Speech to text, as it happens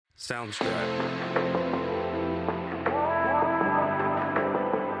Soundstripe.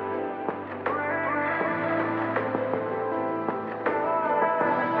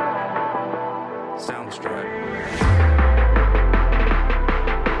 Soundstripe.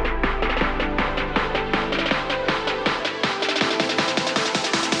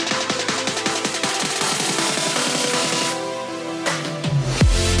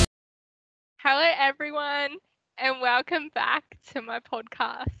 Hello, everyone, and welcome back to my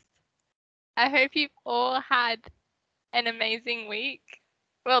podcast. I hope you've all had an amazing week.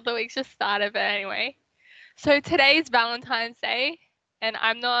 Well, the week's just started, but anyway. So today's Valentine's Day, and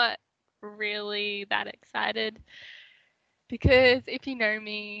I'm not really that excited because if you know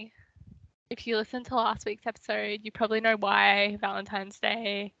me, if you listened to last week's episode, you probably know why Valentine's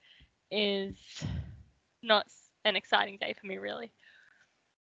Day is not an exciting day for me, really.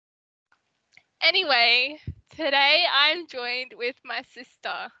 Anyway, today I'm joined with my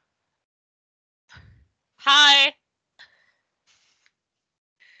sister. Hi.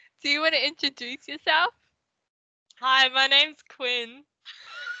 Do you want to introduce yourself? Hi, my name's Quinn.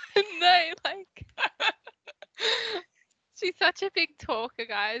 No, like she's such a big talker,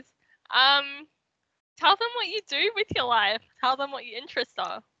 guys. Tell them what you do with your life. Tell them what your interests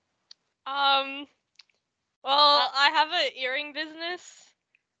are. Well, I have an earring business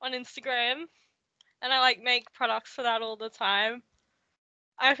on Instagram, and I make products for that all the time.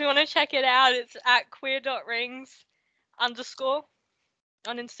 And if you want to check it out, it's at queer.rings_ on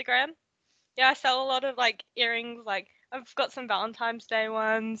Instagram. Yeah, I sell a lot of earrings. I've got some Valentine's Day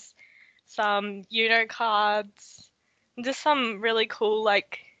ones, some Uno cards, and just some really cool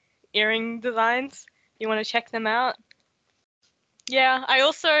earring designs. You want to check them out? Yeah, I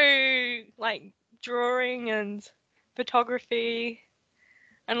also like drawing and photography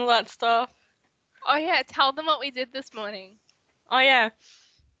and all that stuff. Oh yeah, tell them what we did this morning. Oh yeah.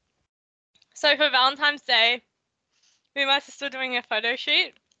 So for Valentine's Day, me and my sister were doing a photo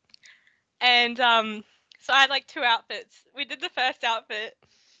shoot, and so I had two outfits. We did the first outfit,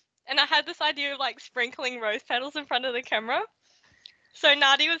 and I had this idea of sprinkling rose petals in front of the camera. So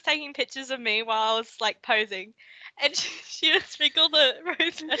Nadi was taking pictures of me while I was posing, and she just sprinkled the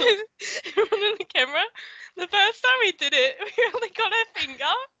rose petals in front of the camera. The first time we did it, we only got her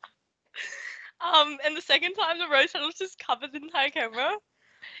finger. And the second time the rose petals just covered the entire camera.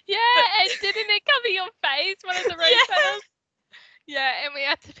 Yeah, and didn't it cover your face, one of the rose petals? Yeah, and we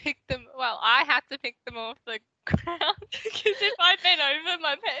had to pick them. Well, I had to pick them off the ground because if I bent over,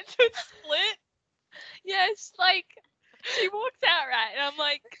 my pants would split. Yeah, it's she walks out, right, and I'm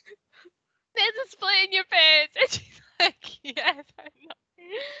like, there's a split in your pants, and she's like, yes, I know.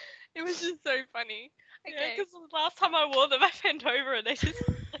 It was just so funny. Okay. Yeah, because the last time I wore them, I bent over and they just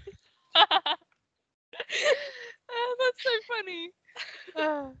split. Oh, that's so funny.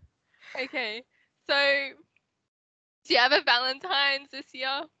 Okay, so do you have a Valentine's this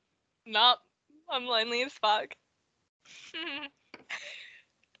year? Nope, I'm lonely as fuck. Oh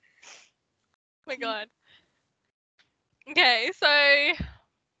my god. Okay, so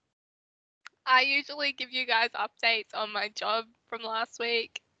I usually give you guys updates on my job from last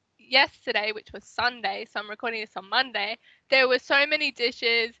week. Yesterday, which was Sunday, so I'm recording this on Monday, there were so many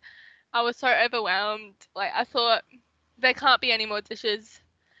dishes. I was so overwhelmed. I thought there can't be any more dishes.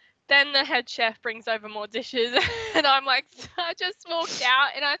 Then the head chef brings over more dishes and I'm like, I just walked out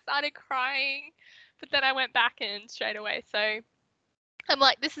and I started crying. But then I went back in straight away. So I'm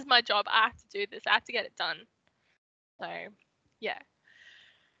like, this is my job. I have to do this. I have to get it done. So, yeah.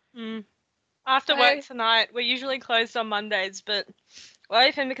 After work tonight, we're usually closed on Mondays, but we're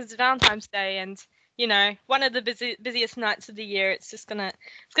open because it's Valentine's Day and, you know, one of the busiest nights of the year. It's gonna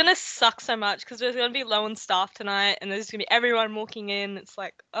suck so much because there's gonna be low on staff tonight and there's gonna be everyone walking in. It's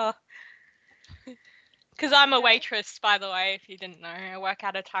like, because I'm a waitress, by the way, if you didn't know. I work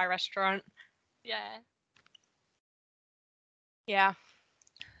at a Thai restaurant. Yeah. Yeah.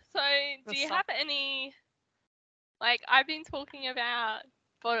 So, do you have any, I've been talking about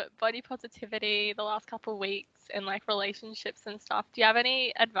body positivity the last couple of weeks and relationships and stuff. Do you have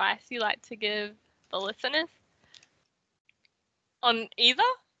any advice you like to give the listeners? On either?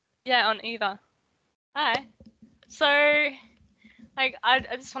 Yeah, on either. Hi. So, I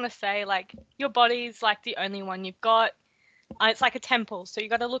just want to say, your body's the only one you've got. It's like a temple, so you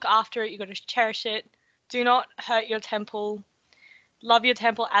got to look after it. You got to cherish it. Do not hurt your temple. Love your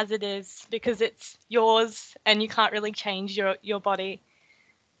temple as it is because it's yours and you can't really change your body.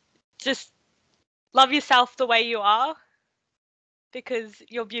 Just love yourself the way you are because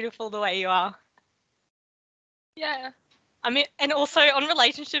you're beautiful the way you are. Yeah. I mean, and also on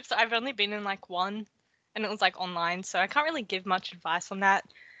relationships, I've only been in one and it was online, so I can't really give much advice on that.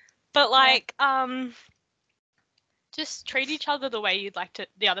 But like, just treat each other the way you'd like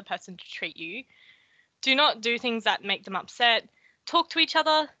the other person to treat you. Do not do things that make them upset. Talk to each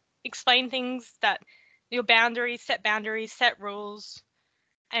other, explain things that your boundaries, set rules,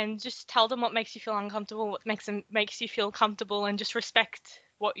 and just tell them what makes you feel uncomfortable, what makes you feel comfortable, and just respect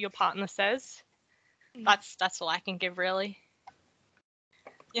what your partner says. That's all I can give, really.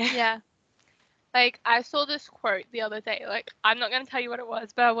 Yeah. Like, I saw this quote the other day. Like, I'm not going to tell you what it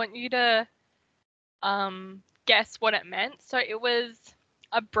was, but I want you to guess what it meant. So it was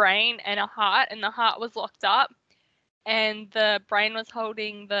a brain and a heart, and the heart was locked up, and the brain was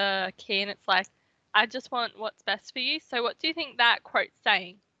holding the key, and it's like, I just want what's best for you. So what do you think that quote's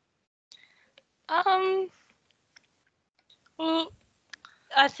saying? Well,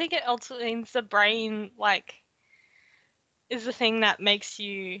 I think it also means the brain, like, is the thing that makes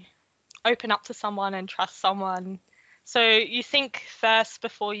you open up to someone and trust someone. So you think first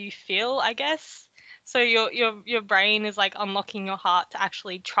before you feel, I guess. So your brain is like unlocking your heart to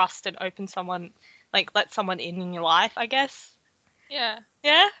actually trust and open someone, like let someone in your life, I guess. Yeah.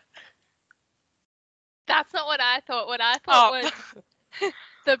 Yeah? That's not what I thought. What I thought was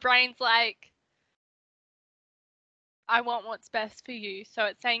the brain's like, I want what's best for you. So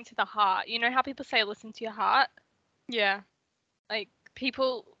it's saying to the heart, you know how people say listen to your heart? Yeah. Like,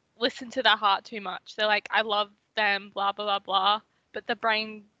 people listen to their heart too much. They're like, I love them, blah, blah, blah, blah. But the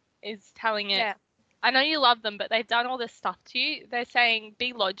brain is telling it, Yeah. I know you love them, but they've done all this stuff to you. They're saying,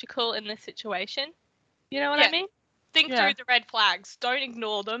 be logical in this situation. You know what I Yeah. mean? Think Yeah. through the red flags. Don't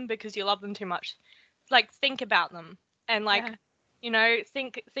ignore them because you love them too much. Like, think about them and like, Yeah. you know,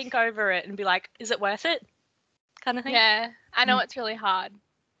 think over it and be like, is it worth it? Kind of thing. Yeah. I know it's really hard.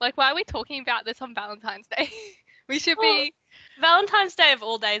 Like, why are we talking about this on Valentine's Day? We should Well, be. Valentine's Day of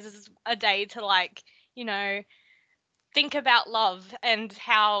all days is a day to, like, you know, think about love and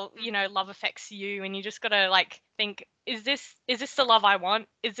how, you know, love affects you, and you just gotta like think, is this the love I want?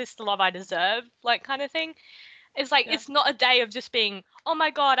 Is this the love I deserve? Like, kind of thing. It's like, Yeah. it's not a day of just being, oh my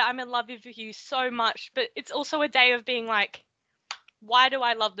God, I'm in love with you so much, but it's also a day of being like, why do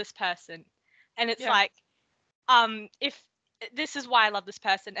I love this person? And it's Yeah. like, if this is why I love this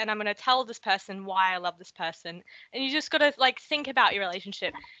person, and I'm going to tell this person why I love this person. And you just got to like think about your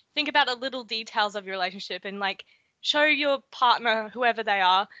relationship, think about the little details of your relationship, and like show your partner, whoever they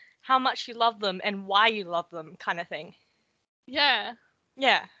are, how much you love them and why you love them, kind of thing. Yeah.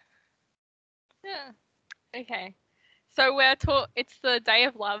 Yeah. Yeah. Okay. So it's the day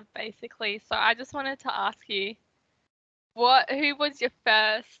of love, basically. So I just wanted to ask you, who was your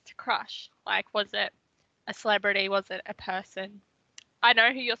first crush? Like, was it a celebrity? Was it a person? I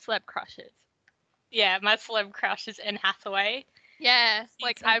know who your celeb crush is. Yeah, my celeb crush is Anne Hathaway. Yeah, She's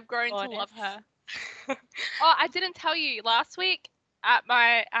like a I've grown to goddess. love her. Oh, I didn't tell you. Last week at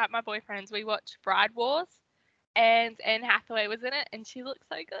my boyfriend's, we watched Bride Wars, and Anne Hathaway was in it, and she looked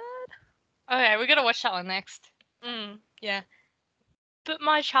so good. Okay, we're gonna watch that one next. Yeah. But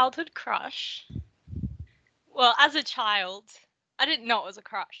my childhood crush, well, as a child, I didn't know it was a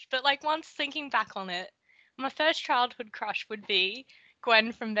crush, but like once thinking back on it, my first childhood crush would be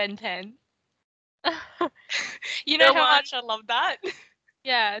Gwen from Ben 10. You know The how one- much I love that?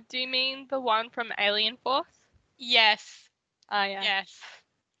 Yeah. Do you mean the one from Alien Force? Yes. Oh yeah. Yes.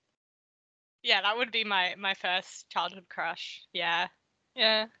 Yeah, that would be my first childhood crush. Yeah.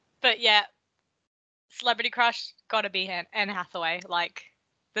 Yeah. But yeah, celebrity crush gotta be Anne Hathaway. Like,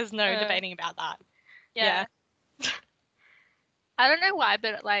 there's no debating about that. Yeah. I don't know why,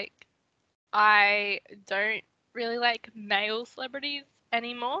 but like, I don't really like male celebrities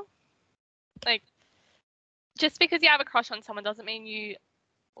anymore. Like, just because you have a crush on someone doesn't mean you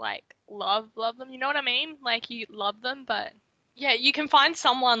like love them. You know what I mean? Like, you love them, but Yeah, you can find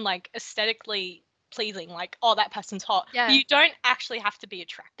someone like aesthetically pleasing, like, oh, that person's hot. Yeah. You don't actually have to be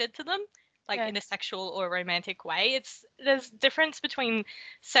attracted to them, like Yeah. in a sexual or romantic way. There's difference between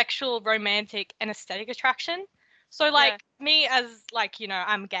sexual, romantic, and aesthetic attraction. So like me, as like, you know,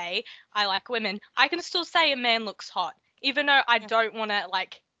 I'm gay, I like women. I can still say a man looks hot, even though I don't want to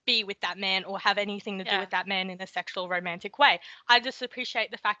like be with that man or have anything to do with that man in a sexual, romantic way. I just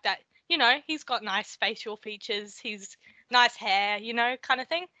appreciate the fact that, you know, he's got nice facial features, he's nice hair, you know, kind of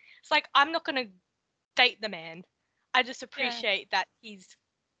thing. It's like, I'm not going to date the man. I just appreciate that he's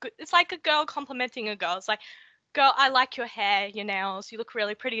good. It's like a girl complimenting a girl. It's like, girl, I like your hair, your nails, you look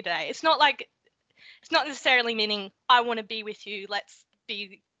really pretty today. It's not necessarily meaning I want to be with you, let's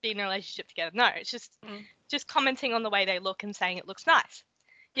be in a relationship together. No, it's just commenting on the way they look and saying it looks nice.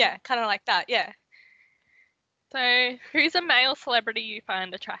 Yeah, kind of like that. Yeah. So, who's a male celebrity you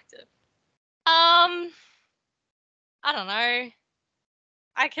find attractive? I don't know.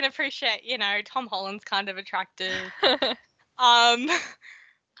 I can appreciate, Tom Holland's kind of attractive. It's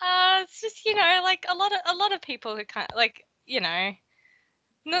just, like a lot of people who kind of like,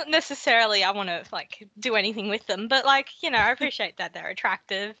 not necessarily I want to like do anything with them, but like, I appreciate that they're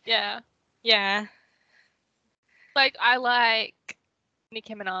attractive. Yeah. Yeah. Like, I like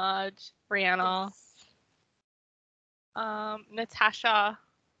Nicki Minaj, Rihanna, Natasha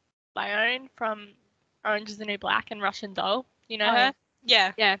Lyonne from Orange is the New Black and Russian Doll. You know Oh, her?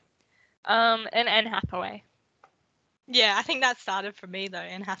 yeah. Yeah. And Anne Hathaway. Yeah, I think that started for me though,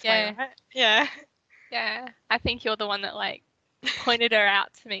 Anne Hathaway, Yeah. right? Yeah. Yeah. I think you're the one that like pointed her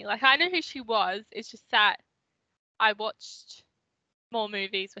out to me. Like, I know who she was. It's just that I watched more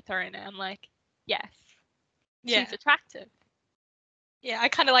movies with her in it. I'm like, yes, Yeah. she's attractive. Yeah, I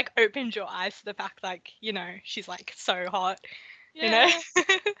kind of like opened your eyes to the fact like, she's like so hot, Yeah.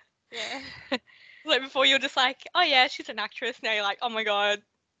 Yeah. Like before you were just like, oh yeah, she's an actress. Now you're like, oh my god,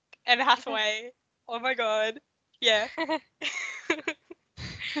 Anne Hathaway. Oh my god. Yeah.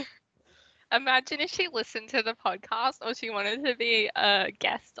 Imagine if she listened to the podcast or she wanted to be a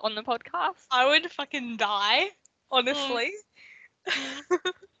guest on the podcast. I would fucking die, honestly.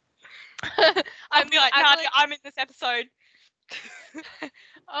 I'd be like, Nadia, I'm in this episode.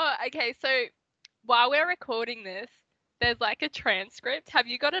 Oh, okay. So while we're recording this, there's like a transcript. Have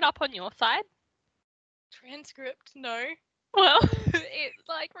you got it up on your side? Transcript? No. Well, it's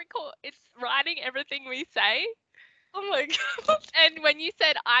like it's writing everything we say. Oh my god. And when you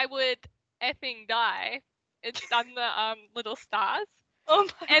said I would effing die, it's done the little stars. Oh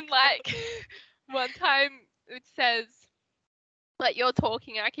my And like one time it says like you're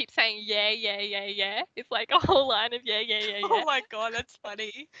talking and I keep saying yeah, yeah, yeah, yeah. It's like a whole line of yeah, yeah, yeah, yeah. Oh my god, that's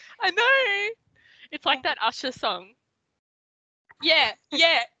funny. I know. It's like that Usher song. Yeah,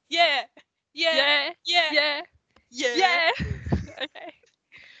 yeah, yeah, Yeah, yeah, yeah, yeah. yeah. Okay.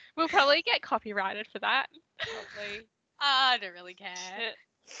 We'll probably get copyrighted for that. Probably. I don't really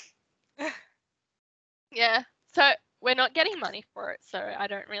care. Yeah. So we're not getting money for it, so I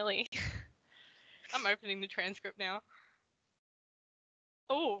don't really. I'm opening the transcript now.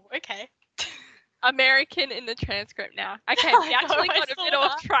 Oh, okay. American in the transcript now. Okay, we actually got a bit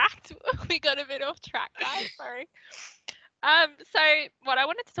off track. We got a bit off track, guys. Sorry. So what I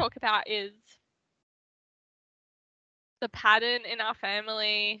wanted to talk about is the pattern in our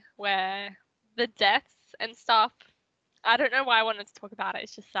family where the deaths and stuff. I don't know why I wanted to talk about it.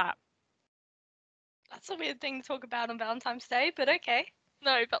 It's just that. That's a weird thing to talk about on Valentine's Day, but okay.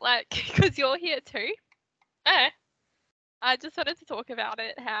 No, but like, because you're here too. I just wanted to talk about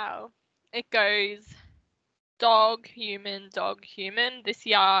it, how it goes dog, human, this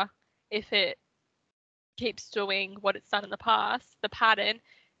year. If it keeps doing what it's done in the past, the pattern,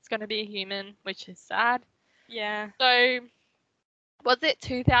 it's going to be a human, which is sad. Yeah. So, was it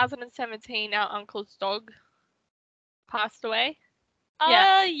 2017 our uncle's dog passed away?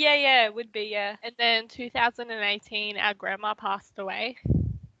 Yeah, it would be, yeah. And then 2018 our grandma passed away.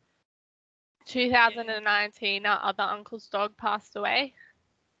 2019 our other uncle's dog passed away.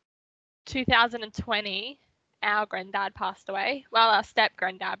 2020 our granddad passed away. Well, our step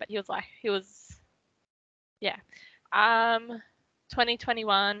granddad, but he was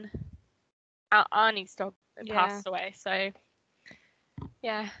 2021 our auntie's dog passed away. So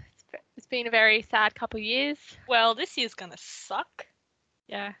yeah, it's been a very sad couple of years. Well, this year's gonna suck.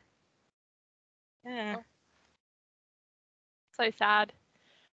 Yeah. Yeah. So sad.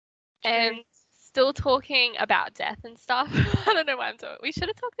 And still talking about death and stuff. I don't know why I'm talking. We should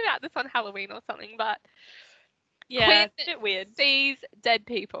have talked about this on Halloween or something, but yeah, it's a bit weird. Sees dead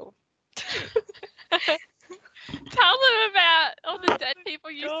people. Tell them about all the dead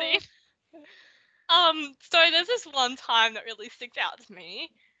people you've seen. So there's this one time that really sticks out to me.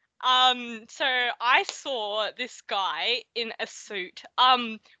 So I saw this guy in a suit.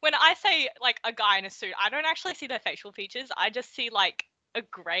 When I say like a guy in a suit, I don't actually see their facial features. I just see like a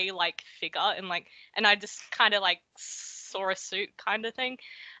grey like figure and I just kind of like saw a suit kind of thing.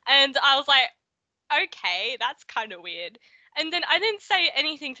 And I was like, okay, that's kind of weird. And then I didn't say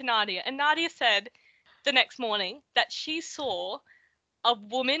anything to Nadia. And Nadia said the next morning that she saw a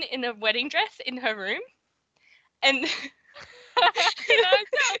woman in a wedding dress in her room. And Can I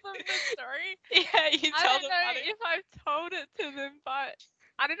tell them the story? Yeah, you tell them. I don't know if I've told it to them, but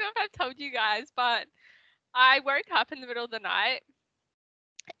I don't know if I've told you guys, but I woke up in the middle of the night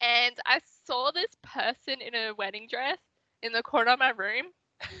and I saw this person in a wedding dress in the corner of my room.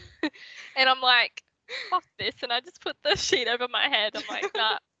 And I'm like, fuck this. And I just put the sheet over my head. I'm like,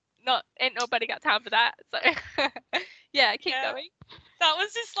 nah, ain't nobody got time for that. So yeah, keep going. That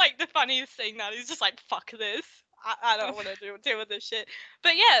was just like the funniest thing that he's just like, fuck this. I don't want to deal with this shit.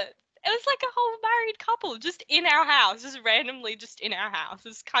 But yeah, it was like a whole married couple just in our house, just randomly just in our house.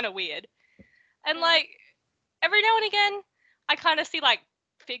 It's kind of weird. And like every now and again, I kind of see like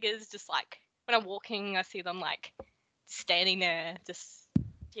figures just like when I'm walking, I see them like standing there, just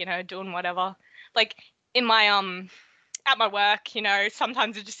doing whatever. Like in my at my work,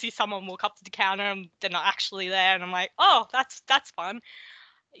 sometimes I just see someone walk up to the counter and they're not actually there, and I'm like, oh, that's fun.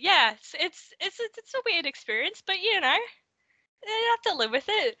 Yeah, it's a weird experience, but you have to live with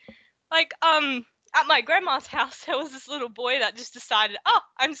it. Like at my grandma's house, there was this little boy that just decided, oh,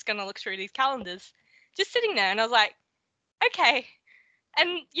 I'm just gonna look through these calendars, just sitting there, and I was like, okay.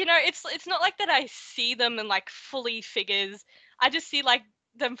 And it's not like that I see them in like fully figures. I just see like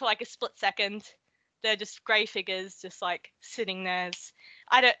them for like a split second. They're just grey figures, just like sitting there.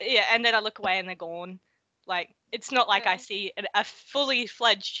 And then I look away and they're gone. Like it's not like I see a fully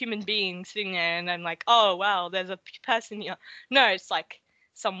fledged human being sitting there and then like, oh wow, there's a person here. No, it's like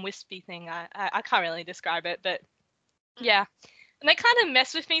some wispy thing. I can't really describe it, but yeah. And they kind of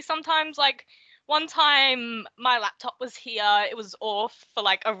mess with me sometimes. Like one time my laptop was here, it was off for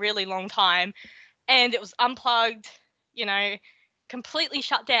like a really long time, and it was unplugged, completely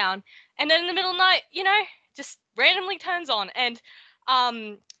shut down. And then in the middle of the night, just randomly turns on. And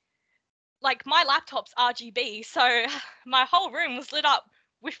like my laptop's RGB, so my whole room was lit up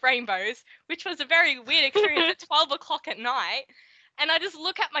with rainbows, which was a very weird experience at 12 o'clock at night. And I just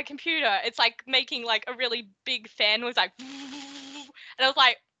look at my computer, it's like making like a really big fan noise, like, and I was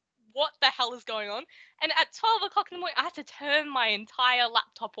like, what the hell is going on? And at 12 o'clock in the morning, I had to turn my entire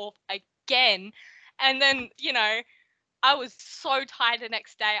laptop off again. And then, I was so tired the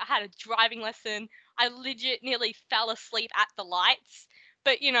next day. I had a driving lesson. I legit nearly fell asleep at the lights.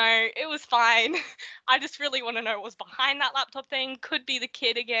 But, it was fine. I just really want to know what was behind that laptop thing. Could be the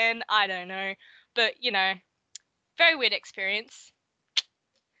kid again. I don't know. But, very weird experience.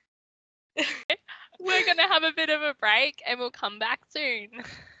 We're going to have a bit of a break and we'll come back soon.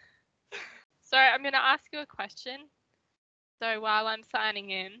 So I'm going to ask you a question. So while I'm signing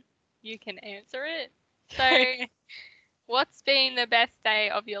in, you can answer it. So what's been the best day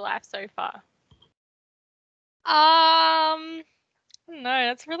of your life so far? No,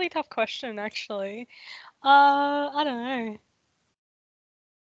 that's a really tough question, actually. I don't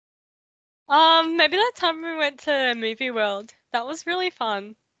know. Maybe that time we went to Movie World. That was really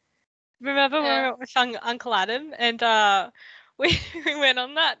fun. Remember when we went with Uncle Adam and we went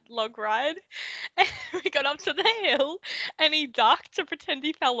on that log ride and we got up to the hill and he ducked to pretend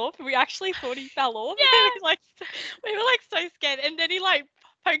he fell off and we actually thought he fell off. Yeah. we were like so scared, and then he like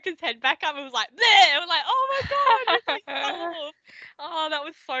poked his head back up and was like, there. We're like, oh my god, he like fell off. Oh, that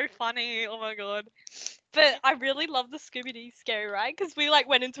was so funny. Oh my god. But I really love the Scooby-Doo scary ride because we like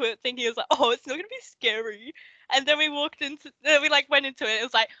went into it thinking it was like, oh, it's not gonna be scary, and then we went into it. It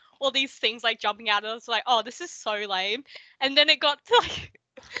was like all these things like jumping out at us, like, oh, this is so lame. And then it got to like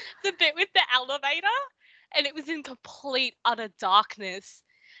the bit with the elevator, and it was in complete utter darkness.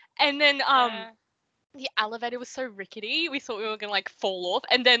 And then the elevator was so rickety, we thought we were gonna like fall off,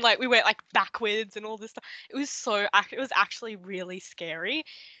 and then like we went like backwards and all this stuff. It was actually really scary.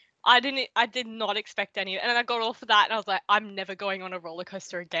 I did not expect any, and I got off of that and I was like, I'm never going on a roller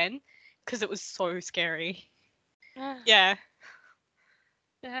coaster again because it was so scary. Yeah.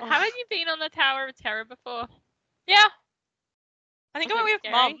 Haven't you been on the Tower of Terror before? Yeah. I think I went with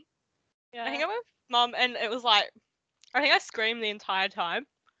scary? Mum. Yeah. I think I went with Mum, and it was like, I think I screamed the entire time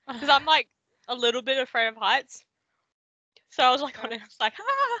because I'm like a little bit afraid of heights. So I was like on it, I was like,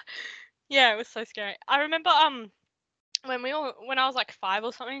 ah. Yeah, it was so scary. I remember when I was like 5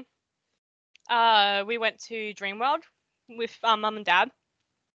 or something, we went to Dreamworld with Mum and Dad.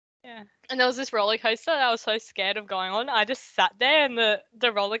 Yeah. And there was this roller coaster that I was so scared of going on. I just sat there, and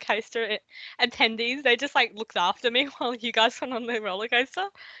the roller coaster attendees, they just like looked after me while you guys went on the roller coaster.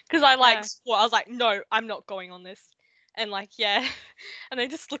 Because I like swore, I was like, no, I'm not going on this. And like, yeah. And they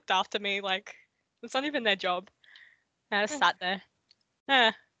just looked after me like it's not even their job. And I just sat there.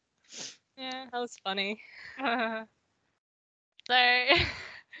 Yeah. Yeah. That was funny. So I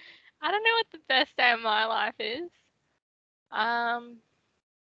don't know what the best day of my life is.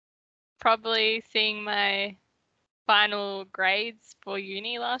 Probably seeing my final grades for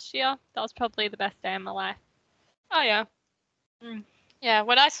uni last year. That was probably the best day of my life. Oh yeah. Yeah,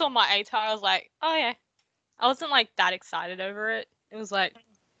 when I saw my ATAR, I was like, oh yeah. I wasn't like that excited over it. It was like,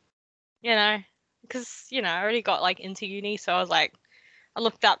 because I already got like into uni, so I was like, I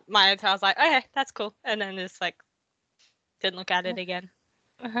looked up my ATAR, I was like, okay, that's cool, and then just like didn't look at it again.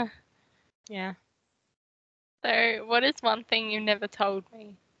 Yeah. So what is one thing you never told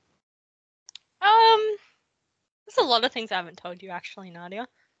me? There's a lot of things I haven't told you actually, Nadia.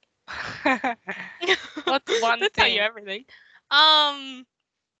 What's one They tell you thing? everything. I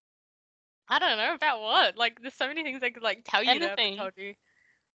don't know about what. Like, there's so many things I could like tell you that I haven't Anything. told you.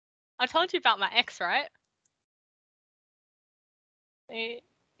 I told you about my ex, right?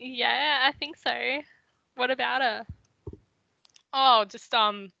 Yeah, I think so. What about her? Oh, just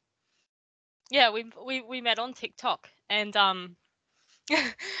yeah, we met on TikTok, and I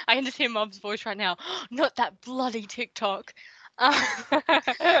can just hear Mob's voice right now. Not that bloody TikTok.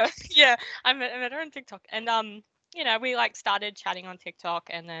 Yeah, I met her on TikTok, and you know, we like started chatting on TikTok,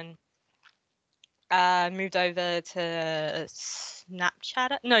 and then moved over to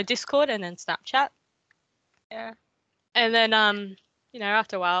Snapchat. No, Discord, and then Snapchat. Yeah. And then you know,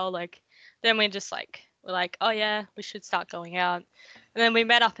 after a while, like, then we're like, oh yeah, we should start going out. And then we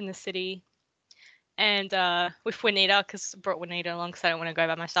met up in the city, and with Juanita, because I brought Juanita along because I don't want to go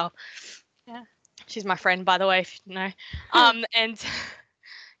by myself. Yeah. She's my friend, by the way, if you know. And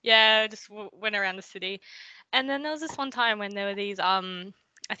yeah, just went around the city. And then there was this one time when there were these I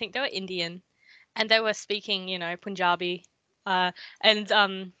think they were Indian, and they were speaking, you know, Punjabi. And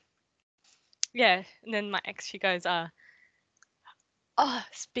yeah, and then my ex, she goes, oh,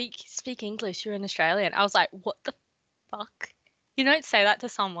 speak English, you're an Australian. I was like, what the fuck? You don't say that to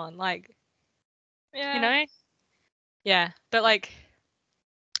someone, like, Yeah. you know? Yeah, but like,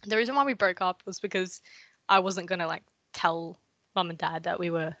 the reason why we broke up was because I wasn't gonna like tell mum and dad that we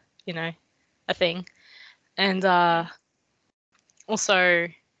were, you know, a thing. And also,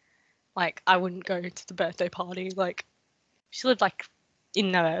 like, I wouldn't go to the birthday party. Like, she lived like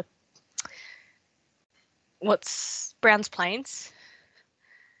in what's Browns Plains,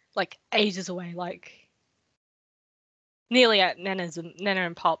 like ages away, like nearly at Nana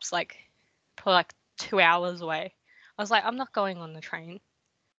and Pop's, like probably like 2 hours away. I was like, I'm not going on the train.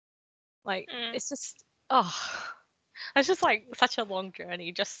 Like, it's just, oh, it's just like such a long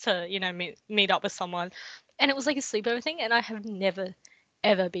journey just to, you know, meet up with someone. And it was like a sleepover thing, and I have never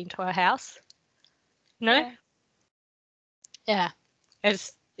ever been to her house. No? Yeah. Yeah.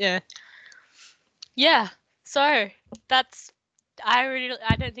 It's yeah. So that's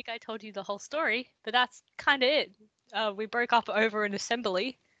I don't think I told you the whole story, but that's kind of it. We broke up over an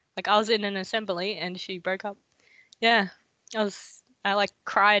assembly. Like, I was in an assembly and she broke up. Yeah. I like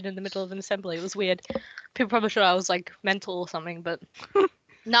cried in the middle of an assembly. It was weird. People probably thought I was like mental or something, but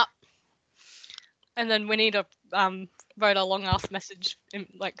no. And then Winnie wrote a long ass message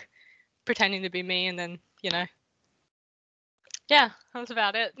like pretending to be me, and then, you know. Yeah, that was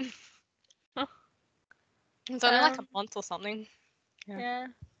about it. It was only like a month or something. Yeah.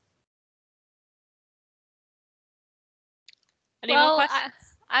 Any more Well, questions?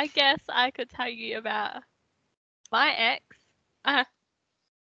 I guess I could tell you about my ex. Uh-huh.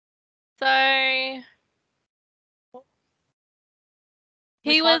 So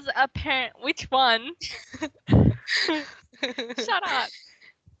he was a parent. Which one? Shut up.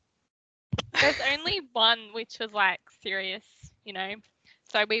 There's only one which was like serious, you know.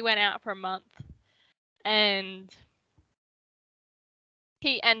 So we went out for a month, and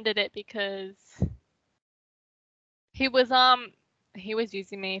he ended it because he was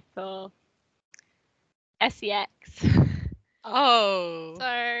using me for sex. Oh.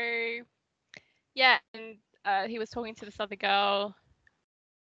 So yeah, and he was talking to this other girl.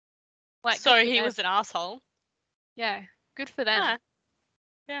 Like, So good for he them. was an asshole. Yeah, good for them. Ah,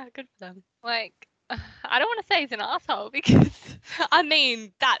 yeah, good for them. Like, I don't want to say he's an asshole because I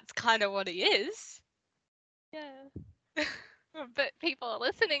mean, that's kind of what he is. yeah, but people are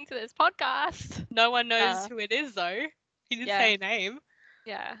listening to this podcast. No one knows who it is, though. He didn't Yeah. say a name.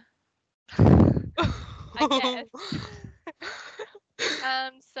 Yeah. I guess.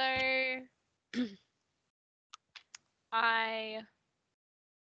 So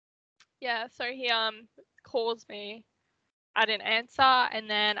so he calls me. I didn't answer, and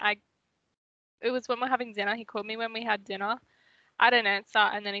then it was when we're having dinner. He called me when we had dinner. I didn't answer,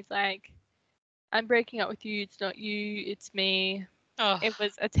 and then he's like, "I'm breaking up with you. It's not you. It's me." Oh. It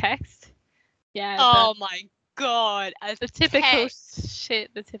was a text. Yeah. Oh my god. The typical text.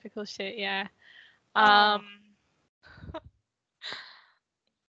 shit. The typical shit. Yeah. Oh.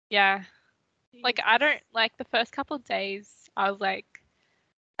 Yeah. Like, I don't like the first couple of days. I was like,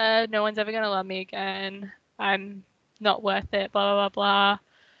 no one's ever gonna love me again. I'm not worth it. Blah blah blah blah.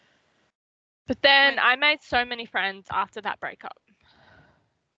 But then I made so many friends after that breakup.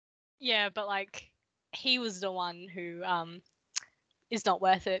 Yeah, but like, he was the one who is not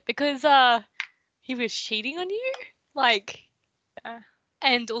worth it because he was cheating on you, like,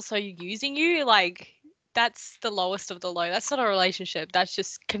 and also using you. Like, that's the lowest of the low. That's not a relationship. That's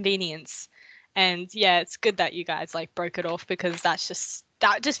just convenience. And yeah, it's good that you guys like broke it off, because that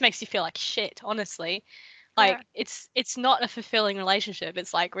just makes you feel like shit, honestly. Like it's not a fulfilling relationship.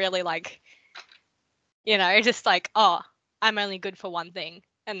 It's like really like, just like, oh, I'm only good for one thing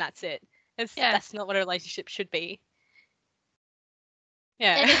and that's it. That's not what a relationship should be.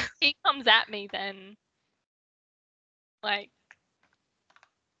 Yeah. And if he comes at me, then like,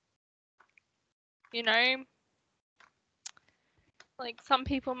 like some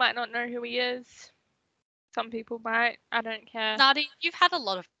people might not know who he is. Some people might. I don't care. Nadi, you've had a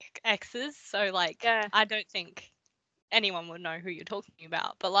lot of exes, so like, Yeah. I don't think anyone would know who you're talking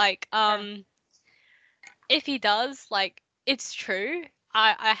about. But like, if he does, like, it's true.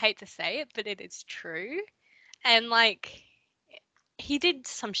 I hate to say it, but it is true. And like, he did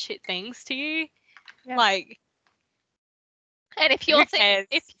some shit things to you. Yeah. Like, and if who you cares?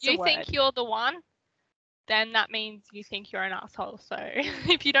 if It's a you think word. you're the one, then that means you think you're an asshole. So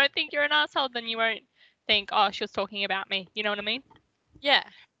if you don't think you're an asshole, then you won't think, oh, she was talking about me. You know what I mean? Yeah.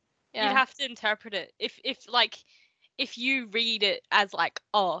 Yeah. You'd have to interpret it. If you read it as like,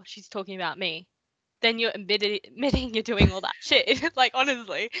 oh, she's talking about me, then you're admitting you're doing all that shit. Like,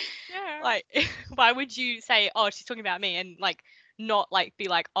 honestly. Yeah. Like, why would you say, oh, she's talking about me, and like not like be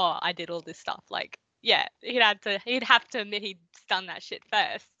like, oh, I did all this stuff? Like, yeah, he'd have to admit he'd done that shit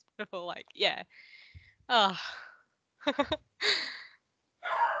first before, like, yeah. Oh.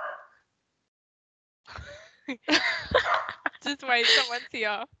 Just wait, someone's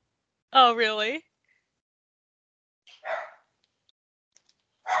here. Oh, really?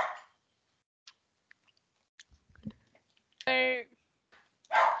 So,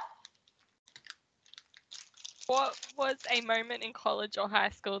 what was a moment in college or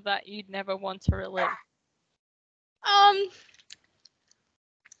high school that you'd never want to relive?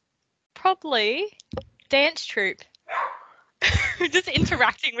 Probably dance troupe. Just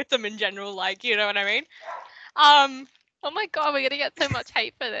interacting with them in general, like, you know what I mean? Oh my god, we're gonna get so much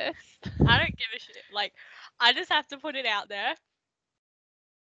hate for this. I don't give a shit. Like, I just have to put it out there.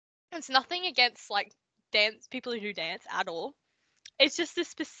 It's nothing against like people who do dance at all. It's just this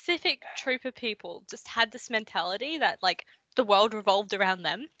specific troop of people just had this mentality that like the world revolved around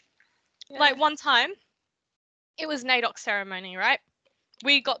them. Yeah. Like, one time, it was NAIDOC ceremony, right?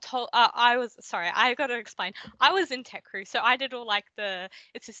 We got told. I got to explain. I was in tech crew, so I did all like the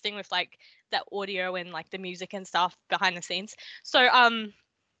assisting with like the audio and like the music and stuff behind the scenes. So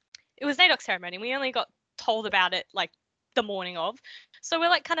it was NAIDOC ceremony. We only got told about it like the morning of, so we're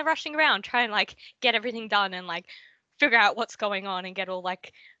like kind of rushing around trying like get everything done and like figure out what's going on and get all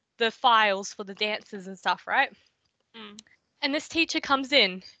like the files for the dances and stuff, right? And this teacher comes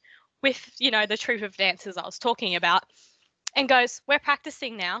in with, the troop of dancers I was talking about, and goes, "We're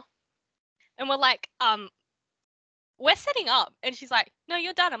practicing now." And we're like, "We're setting up." And she's like, "No,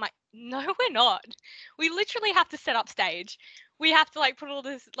 you're done." I'm like, "No, we're not. We literally have to set up stage. We have to like put all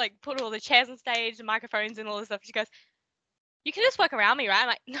the chairs on stage, the microphones and all this stuff." She goes, "You can just work around me, right?" I'm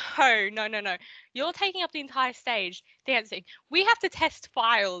like, "No. You're taking up the entire stage dancing. We have to test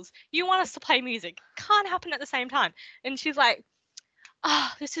files. You want us to play music. Can't happen at the same time." And she's like,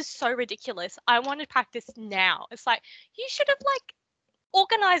 this is so ridiculous. I want to practice now. It's like, you should have like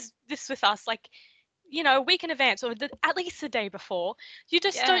organized this with us like, a week in advance, or at least the day before. You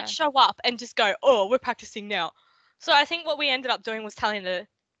just don't show up and just go, "Oh, we're practicing now." So I think what we ended up doing was telling the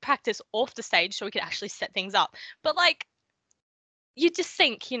practice off the stage so we could actually set things up. But like, you just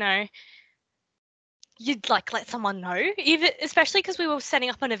think, you'd like let someone know, even especially because we were setting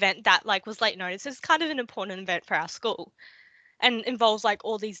up an event that like was late notice. It's kind of an important event for our school and involves like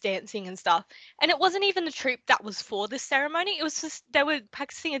all these dancing and stuff. And it wasn't even the troupe that was for this ceremony. It was just they were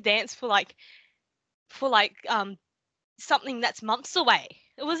practicing a dance for something that's months away.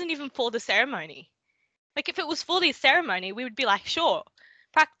 It wasn't even for the ceremony. Like, if it was for the ceremony, we would be like, sure,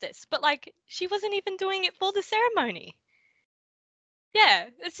 practice. But like, she wasn't even doing it for the ceremony. Yeah,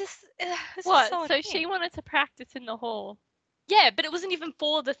 it's just What? so So annoying. she wanted to practice in the hall. Yeah, but it wasn't even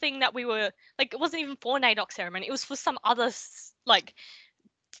for the thing that we were like. It wasn't even for NAIDOC ceremony. It was for some other like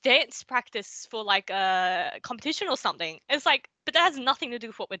dance practice for like a competition or something. It's like, but that has nothing to do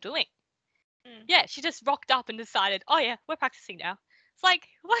with what we're doing. Yeah, she just rocked up and decided, "Oh yeah, we're practicing now." It's like,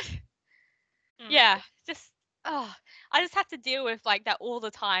 what? Yeah, just I just have to deal with like that all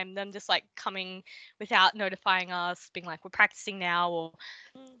the time. Them just like coming without notifying us, being like, "We're practicing now,"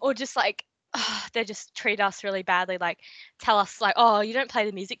 or just like they just treat us really badly. Like, tell us like, "Oh, you don't play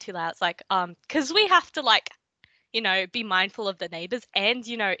the music too loud." It's like, because we have to like, be mindful of the neighbors, and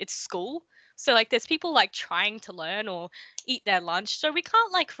it's school, So like there's people like trying to learn or eat their lunch. So we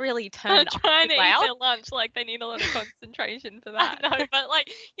can't like really turn They're it up trying too to eat loud. their lunch, like they need a lot of concentration for I that. know, but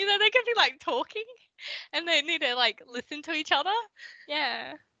like, you know, they could be like talking and they need to like listen to each other.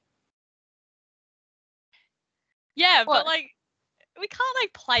 Yeah. Yeah, What? but like we can't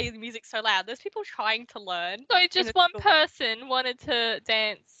like play the music so loud. There's people trying to learn. So in just a one school. person wanted to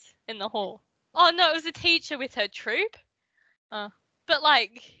dance in the hall. Oh no, it was a teacher with her troop. Oh. But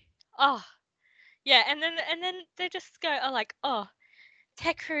like, oh, yeah, and then they just go, oh, like, oh,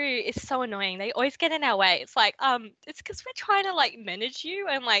 tech crew is so annoying. They always get in our way. It's like, it's because we're trying to like manage you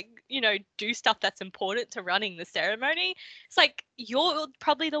and like, you know, do stuff that's important to running the ceremony. It's like you're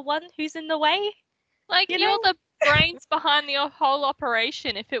probably the one who's in the way. Like, You you're know? the brains behind the whole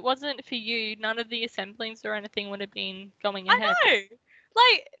operation. If it wasn't for you, none of the assemblings or anything would have been going I ahead. know.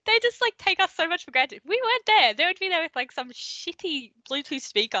 Like they just like take us so much for granted. We weren't there. They would be there with like some shitty Bluetooth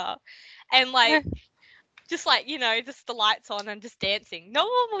speaker, and like just like, you know, just the lights on and just dancing. No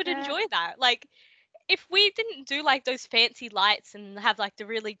one would Yeah. enjoy that. Like if we didn't do like those fancy lights and have like the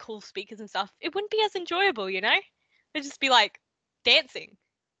really cool speakers and stuff, it wouldn't be as enjoyable, you know? It'd just be like dancing.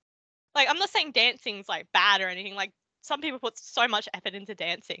 Like I'm not saying dancing's like bad or anything. Like some people put so much effort into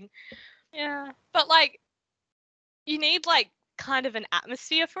dancing, Yeah. but like you need like kind of an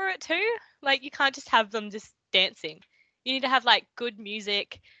atmosphere for it too. Like you can't just have them just dancing. You need to have like good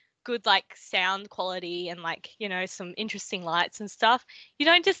music, good like sound quality and like, you know, some interesting lights and stuff. You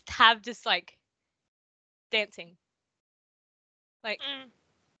don't just have just like dancing. Like Mm.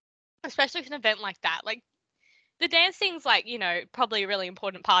 especially for an event like that. Like the dancing's like, you know, probably a really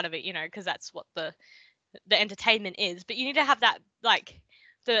important part of it, you know, because that's what the entertainment is. But you need to have that like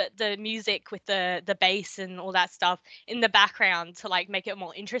the music with the bass and all that stuff in the background to like make it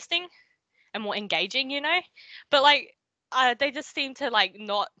more interesting and more engaging, you know. But like they just seem to like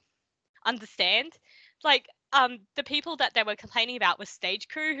not understand. Like the people that they were complaining about was stage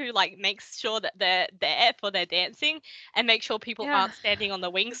crew who like makes sure that they're there for their dancing and make sure people Yeah. aren't standing on the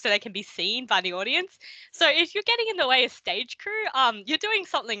wings so they can be seen by the audience. So if you're getting in the way of stage crew, you're doing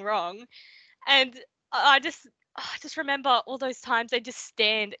something wrong. And I just remember all those times they just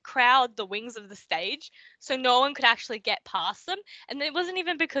crowd the wings of the stage so no one could actually get past them. And it wasn't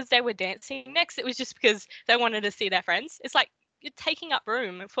even because they were dancing next, it was just because they wanted to see their friends. It's like you're taking up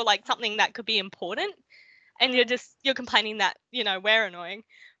room for like something that could be important and you're complaining that, you know, we're annoying.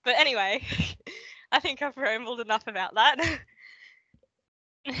 But anyway, I think I've rambled enough about that.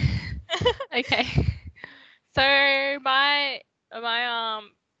 Okay. So my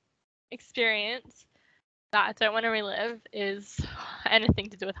experience that I don't want to relive is anything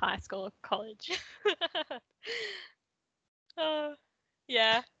to do with high school or college.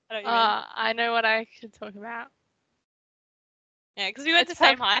 Yeah, I know what you mean. I know what I should talk about. Yeah, because we went to It's the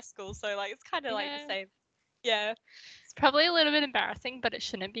same high school, so like it's kind of like the Yeah. same. Yeah. It's probably a little bit embarrassing, but it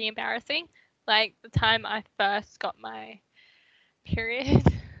shouldn't be embarrassing. Like the time I first got my period.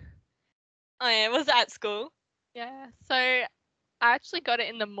 Oh yeah, was it at school? Yeah. So I actually got it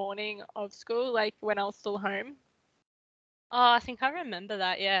in the morning of school, like when I was still home. Oh, I think I remember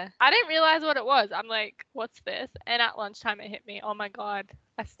that. Yeah. I didn't realize what it was. I'm like, what's this? And at lunchtime it hit me. Oh my god,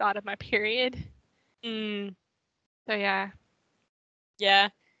 I started my period. Mm, So yeah. yeah.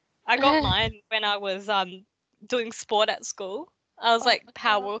 I got mine when I was doing sport at school. I was Oh like my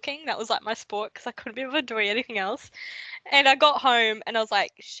power God. walking. That was like my sport because I couldn't be able to do anything else. And I got home and I was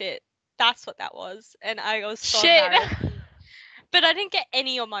like, shit, that's what that was. And I was so Shit. embarrassed. But I didn't get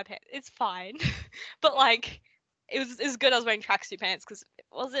any on my pants. It's fine. But like, it was good. I was wearing tracksuit pants because it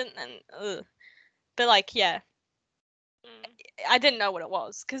wasn't. And but like, yeah, Mm. I didn't know what it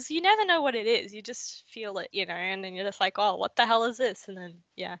was because you never know what it is. You just feel it, you know, and then you're just like, oh, what the hell is this? And then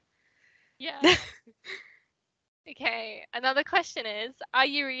yeah. Yeah. Okay. Another question is, are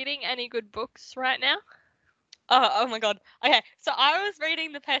you reading any good books right now? Oh my god. Okay, so I was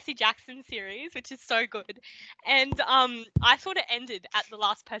reading the Percy Jackson series, which is so good, and I thought it ended at the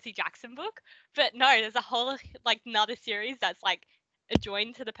last Percy Jackson book, but no, there's a whole like another series that's like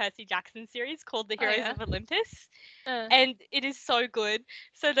adjoined to the Percy Jackson series called The Oh, Heroes yeah. of Olympus, Uh, and it is so good.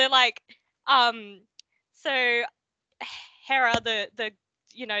 So they're like, um, so Hera, the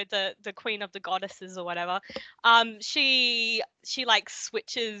you know the queen of the goddesses or whatever, she like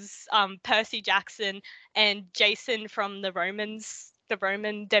switches Percy Jackson and Jason from the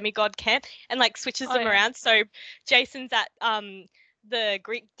Roman demigod camp and like switches Oh, them yeah. around. So Jason's at the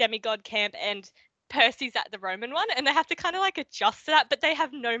Greek demigod camp and Percy's at the Roman one, and they have to kind of like adjust to that, but they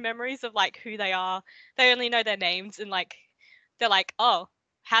have no memories of like who they are. They only know their names and like they're like, oh,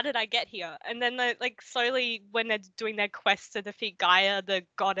 how did I get here? And then they, like, slowly, when they're doing their quest to defeat Gaia, the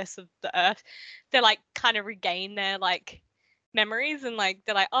goddess of the earth, they're like kind of regain their like memories, and like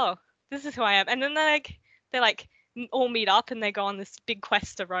they're like, oh, this is who I am. And then they all meet up and they go on this big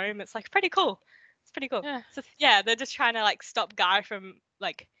quest to Rome. It's like pretty cool. It's pretty cool. Yeah. So yeah, they're just trying to like stop Gaia from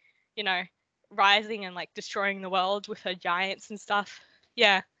like, you know, rising and like destroying the world with her giants and stuff.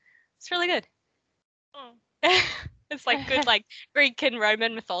 Yeah, it's really good. Oh. It's like good like Greek and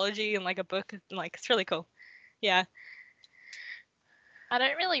Roman mythology and like a book, and like it's really cool. Yeah. I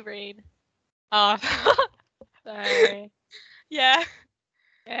don't really read, Uh so yeah.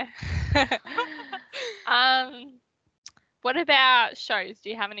 yeah. What about shows? Do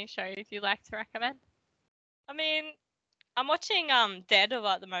you have any shows you'd like to recommend? I mean, I'm watching Daredevil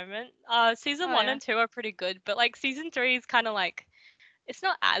at the moment. Season Oh, 1 yeah. and 2 are pretty good, but like season 3 is kind of like it's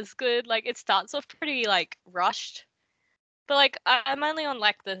not as good. Like it starts off pretty like rushed. But like I'm only on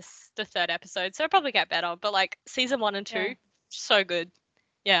like the third episode, so it'll probably get better. But like season 1 and 2, Yeah. so good.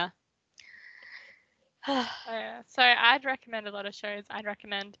 Yeah. Oh, yeah. So I'd recommend a lot of shows. I'd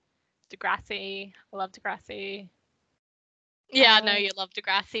recommend Degrassi. I love Degrassi. Yeah, I know you love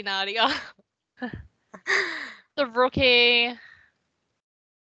Degrassi, Nadia. The Rookie.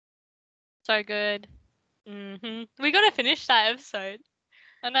 So good. We gotta finish that episode.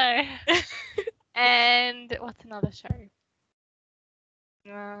 I know. And what's another show?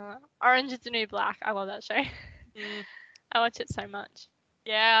 Orange is the New Black. I love that show. I watch it so much.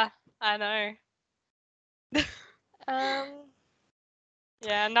 Yeah, I know.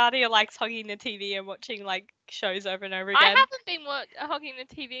 Yeah, Nadia likes hogging the TV and watching like shows over and over again. I haven't been hogging the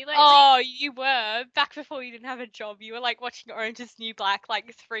TV lately. Oh, you were back before you didn't have a job. You were like watching Orange is the New Black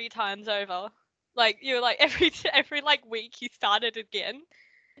like 3 times over. Like you were like every like week you started again.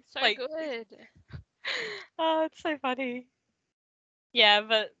 It's so like- good. Oh, it's so funny. Yeah,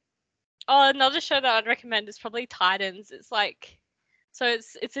 but another show that I'd recommend is probably Titans. It's like, so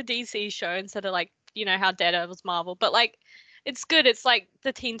it's a DC show instead of like, you know how Daredevil's Marvel, but like it's good. It's like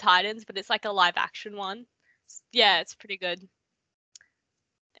the Teen Titans, but it's like a live action one. Yeah, it's pretty good.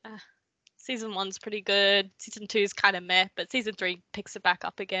 Season 1's pretty good. Season 2 is kind of meh, but season 3 picks it back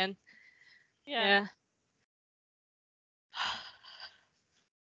up again. Yeah.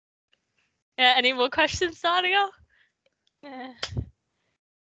 Yeah, any more questions, Nadia? Yeah.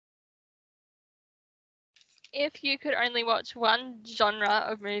 If you could only watch one genre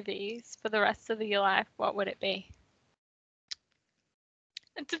of movies for the rest of your life, what would it be?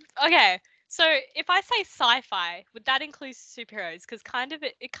 Okay, so if I say sci-fi, would that include superheroes? Because kind of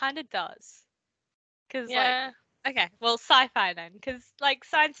it kind of does. Because Yeah. like, okay, well sci-fi then, because like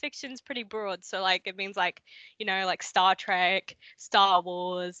science fiction's pretty broad, so like it means like, you know, like Star Trek, Star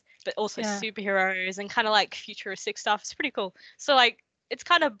Wars, but also Yeah. superheroes and kind of like futuristic stuff. It's pretty cool. So like it's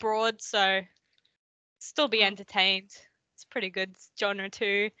kind of broad, so still be entertained. It's pretty good genre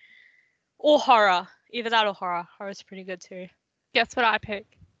too. Or horror, either that or horror. Horror's pretty good too. Guess what I pick?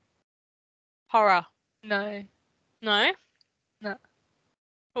 Horror. No. No? No.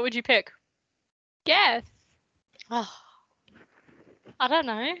 What would you pick? Guess. Oh, I don't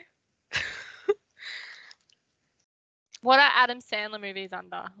know. What are Adam Sandler movies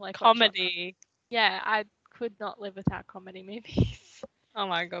under? Like what genre? Comedy. Yeah, I could not live without comedy movies. Oh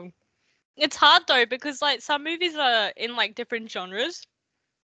my god. It's hard though because like some movies are in like different genres.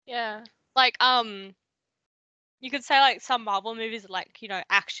 Yeah. Like you could say like some Marvel movies are like, you know,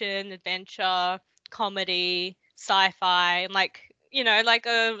 action, adventure, comedy, sci-fi, and like, you know, like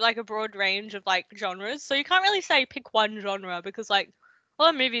a broad range of like genres. So you can't really say pick one genre because like a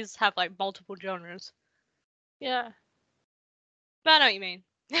lot of movies have like multiple genres. Yeah. But I know what you mean.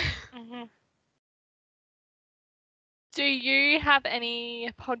 Mm-hmm. Do you have any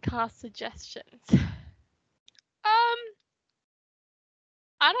podcast suggestions?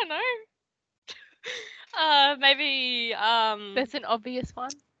 I don't know. Maybe There's an obvious one.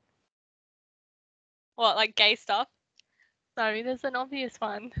 what, like gay stuff? No, there's an obvious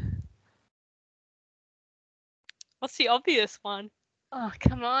one. What's the obvious one? Oh,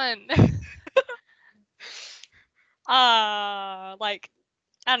 come on. Like,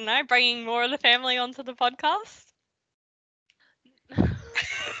 I don't know, bringing more of the family onto the podcast.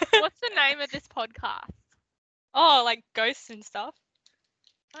 What's the name of this podcast? Oh, like ghosts and stuff.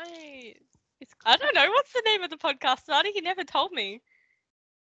 It's I don't know. What's the name of the podcast, Nadi? You never told me.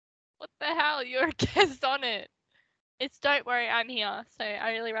 What the hell? You're a guest on it. It's Don't Worry, I'm Here. So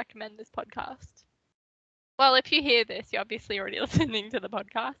I really recommend this podcast. Well, if you hear this, you're obviously already listening to the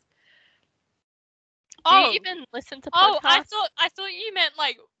podcast. Do you even listen to podcasts? I thought you meant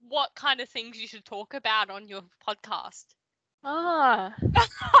like what kind of things you should talk about on your podcast. Ah.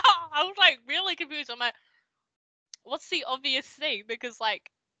 I was like really confused. I'm like, what's the obvious thing? Because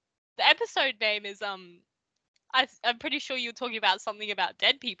like the episode name is I'm pretty sure you were talking about something about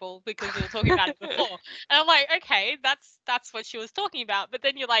dead people because you were talking about it before. And I'm like, okay, that's what she was talking about. But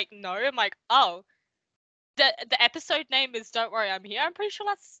then you're like, no. I'm like, oh, the episode name is Don't Worry, I'm Here. I'm pretty sure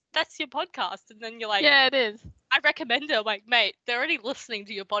that's your podcast. And then you're like, Yeah, it is. I recommend it. I'm like, mate, they're already listening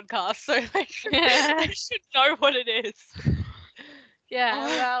to your podcast, so they should, Yeah. they should know what it is. Yeah,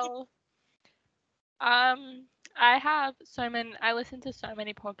 well, I listen to so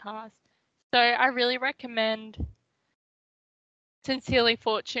many podcasts. So I really recommend Sincerely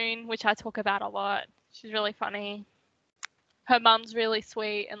Fortune, which I talk about a lot. She's really funny. Her mum's really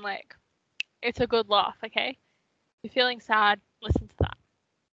sweet and like it's a good laugh, okay? If you're feeling sad, listen to that.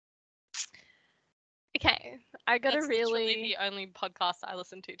 Okay, I got That's a literally really the only podcast I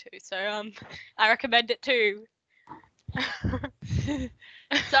listen to too. So I recommend it too.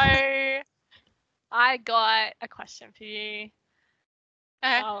 So I got a question for you.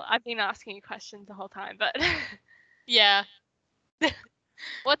 Well, I've been asking you questions the whole time, but Yeah.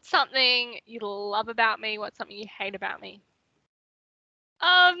 what's something you love about me? What's something you hate about me?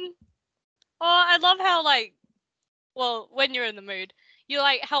 Well, I love how like, well, when you're in the mood, you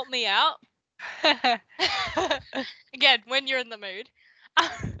like help me out. Again, when you're in the mood,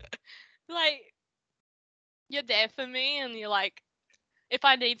 like you're there for me, and you're like, if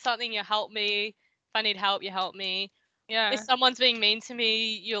I need something, you help me. If I need help, you help me. Yeah. If someone's being mean to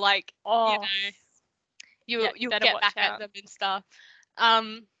me, you're like, Oh, you know, you yeah, you better get watch back out. at them and stuff.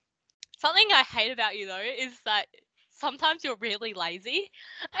 Something I hate about you though is that sometimes you're really lazy.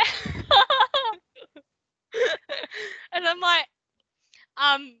 And I'm like,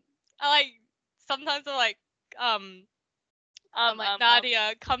 I like sometimes I'm like,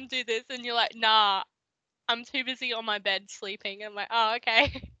 Nadia, come do this, and you're like, nah, I'm too busy on my bed sleeping. I'm like, oh,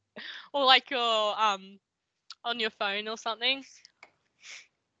 okay. Or like you're on your phone or something.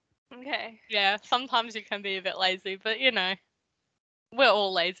 Okay. Yeah, sometimes you can be a bit lazy, but you know, we're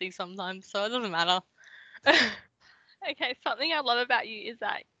all lazy sometimes, so it doesn't matter. Okay, something I love about you is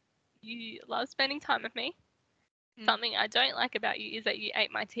that you love spending time with me. Mm. Something I don't like about you is that you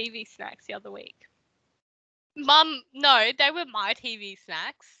ate my TV snacks the other week. Mum, no, they were my TV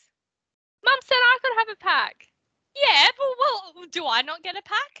snacks. Mum said I could have a pack. Yeah, but well, do I not get a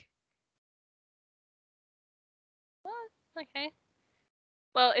pack? What? Okay.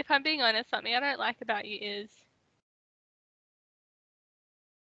 Well, if I'm being honest, something I don't like about you is.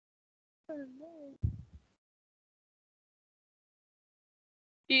 Oh no.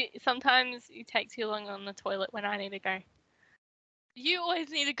 Sometimes you take too long on the toilet when I need to go. You always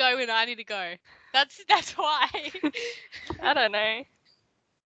need to go when I need to go. That's why. I don't know.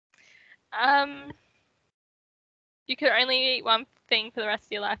 You could only eat one thing for the rest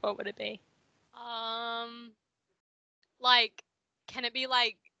of your life. What would it be? Like, can it be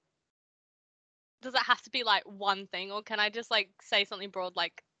like? Does it have to be like one thing, or can I just like say something broad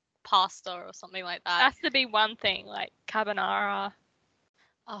like pasta or something like It that? has to be one thing, like carbonara,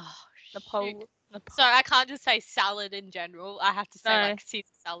 Oh, shoot. Napoli. So I can't just say salad in general. I have to say No. like Caesar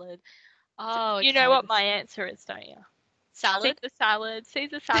salad. Oh, You know what my answer is, don't you? salad Caesar salad.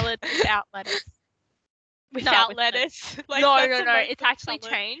 Caesar salad without lettuce. without with lettuce. Like, no, that's no, the no. most It's of actually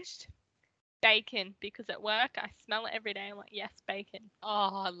salad. changed. Bacon, because at work I smell it every day. I'm like, yes, bacon.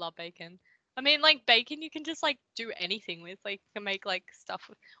 Oh, I love bacon. I mean, like bacon, you can just like do anything with. Like, you can make like stuff.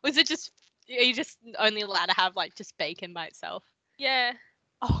 Was it just? Are you just only allowed to have like just bacon by itself? Yeah.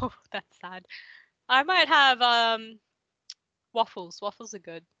 Oh, that's sad. I might have waffles. Waffles are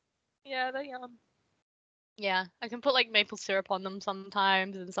good. Yeah, they're yum. Yeah, I can put like maple syrup on them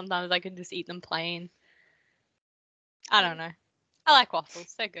sometimes, and sometimes I can just eat them plain. I don't know. I like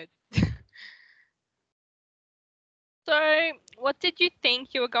waffles. They're good. So, what did you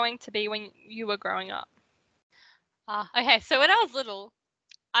think you were going to be when you were growing up? Okay, so when I was little,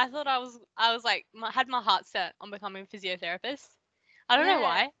 I thought I was like had my heart set on becoming a physiotherapist. I don't know Yeah.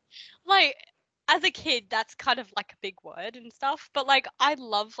 why. Like as a kid, that's kind of like a big word and stuff. But like I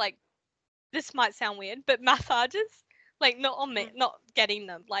love like this might sound weird, but massages. Like not on me, not getting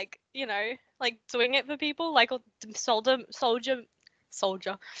them. Like you know, like doing it for people. Like shoulder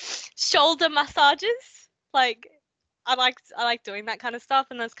massages. Like I like doing that kind of stuff,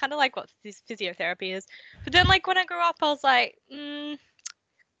 and that's kind of like what this physiotherapy is. But then like when I grew up, I was like, I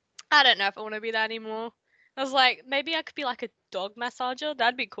don't know if I want to be that anymore. I was like, maybe I could be like a dog massager.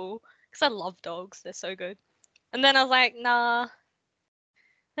 That'd be cool because I love dogs. They're so good. And then I was like, nah. I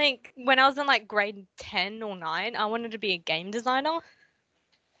think when I was in like grade 10 or 9, I wanted to be a game designer.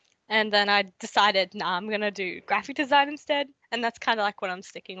 And then I decided, nah, I'm gonna do graphic design instead, and that's kind of like what I'm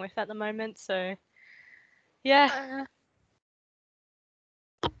sticking with at the moment. So yeah.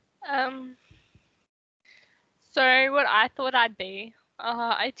 Um. So what I thought I'd be,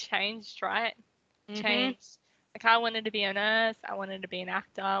 I changed, right? Mhm. Changed. Like I wanted to be a nurse. I wanted to be an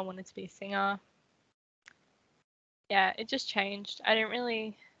actor. I wanted to be a singer. Yeah, it just changed. I didn't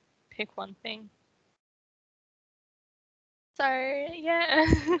really pick one thing. So yeah.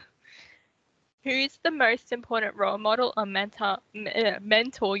 Who's the most important role model or mentor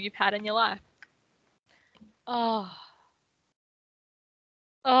you've had in your life? Oh.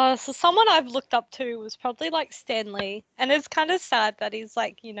 So someone I've looked up to was probably like Stan Lee, and it's kind of sad that he's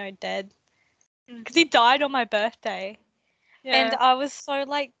like, dead, because he died on my birthday, and Yeah. I was so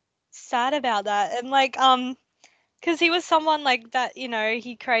like sad about that, and like because he was someone like that,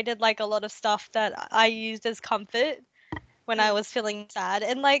 he created like a lot of stuff that I used as comfort when I was feeling sad,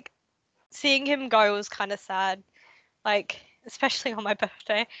 and like seeing him go was kind of sad, like especially on my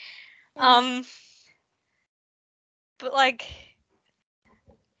birthday. Um, but like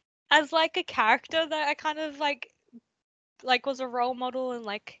as like a character that I kind of like was a role model, and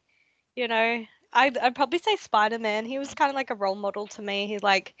like I'd probably say Spider-Man. He was kind of like a role model to me. He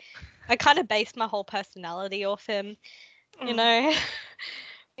like I kind of based my whole personality off him, you know.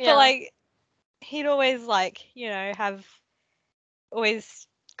 But Yeah. like he'd always like have always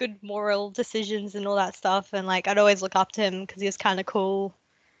good moral decisions and all that stuff, and like I'd always look up to him because he was kind of cool.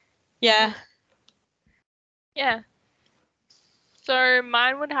 Yeah. Yeah. So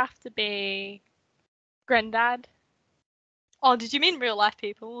mine would have to be Granddad. Oh, did you mean real life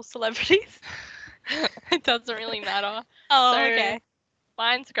people, celebrities? It doesn't really matter. Oh, So okay.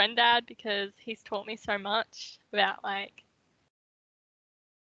 mine's Granddad because he's taught me so much about like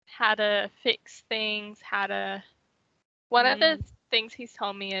how to fix things, how to. One of the things he's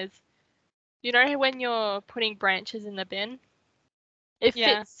told me is, when you're putting branches in the bin, it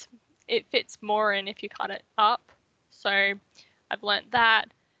Yeah. fits more in if you cut it up. So I've learnt that.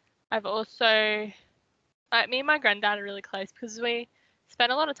 I've also, like, me and my granddad are really close because we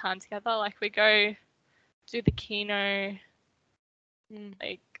spend a lot of time together. Like we go do the keno.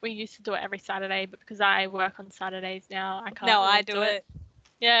 Like we used to do it every Saturday, but because I work on Saturdays now, I can't. No, really I do it.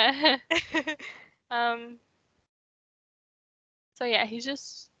 Yeah. So yeah, he's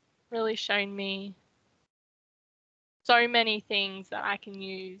just really shown me so many things that I can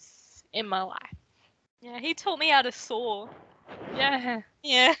use in my life. Yeah, he taught me how to saw. Yeah.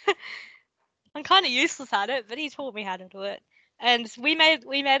 Yeah. I'm kind of useless at it, but he taught me how to do it. And we made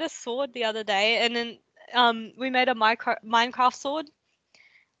a sword the other day, and then we made a Minecraft sword,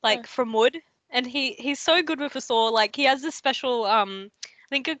 like from wood. And he's so good with a saw. Like he has this special I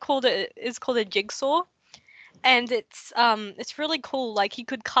think it's called a jigsaw, and it's really cool. Like he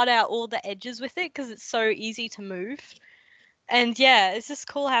could cut out all the edges with it because it's so easy to move. And yeah, it's just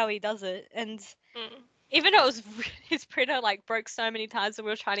cool how he does it. And even though his printer like broke so many times and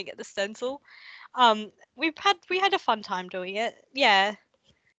we were trying to get the stencil, we had a fun time doing it. Yeah.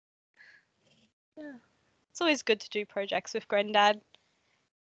 Yeah. It's always good to do projects with Granddad.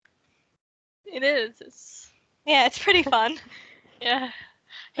 It is. Yeah, it's pretty fun. Yeah.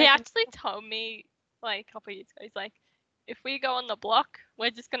 He actually told me like a couple of years ago, he's like, if we go on the block, we're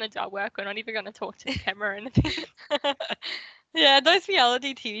just gonna do our work. We're not even gonna talk to the camera or anything. Yeah, those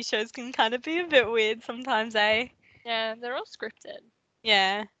reality TV shows can kind of be a bit weird sometimes, eh? Yeah, they're all scripted.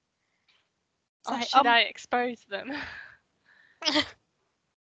 Yeah. So should I expose them?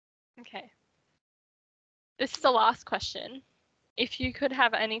 Okay. This is the last question. If you could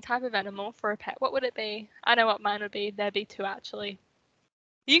have any type of animal for a pet, what would it be? I know what mine would be. There'd be two actually.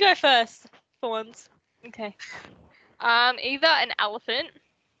 You go first for once. Okay. Either an elephant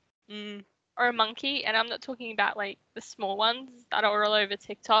Mm. or a monkey, and I'm not talking about like the small ones that are all over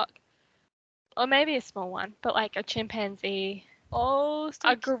TikTok, or maybe a small one, but like a chimpanzee, Oh, so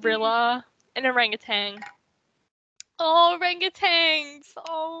a gorilla, an orangutan. Oh, orangutans.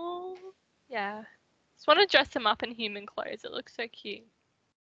 Oh. Yeah. Just want to dress them up in human clothes. It looks so cute.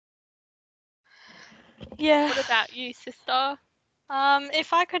 Yeah. What about you, sister?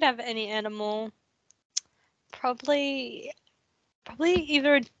 If I could have any animal, probably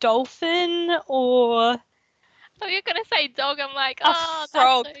either a dolphin or I thought you were gonna say dog. I'm like, a oh,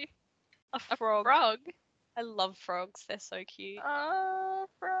 frog. that's so... A frog. Frog. I love frogs. They're so cute.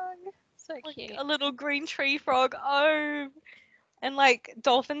 Frog. So Like cute. a little green tree frog. Oh. And like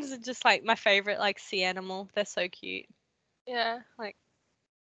dolphins are just like my favorite like sea animal. They're so cute. Yeah. Like,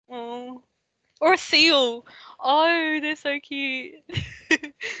 oh. Or a seal. Oh, they're so cute.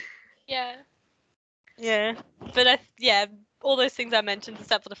 Yeah. Yeah. But yeah, all those things I mentioned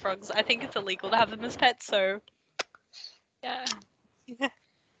except for the frogs. I think it's illegal to have them as pets, so Yeah. yeah.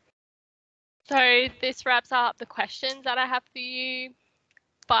 So this wraps up the questions that I have for you.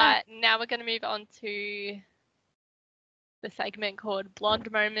 But now we're going to move on to the segment called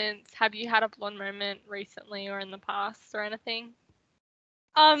Blonde Moments. Have you had a blonde moment recently or in the past or anything?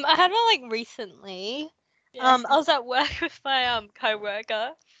 I had one like recently. Yeah. I was at work with my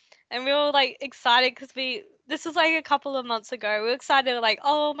coworker, and we were like excited because this was like a couple of months ago. We were excited, like,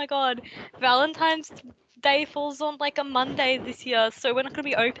 oh my god, Valentine's Day falls on like a Monday this year, so we're not gonna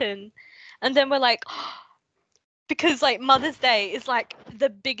be open. And then we're like, because like Mother's Day is like the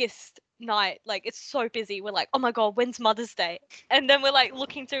biggest night, like it's so busy. We're like, oh my god, when's Mother's Day? And then we're like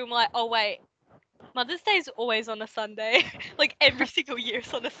looking through, and we're like, oh wait, Mother's Day is always on a Sunday. Like every single year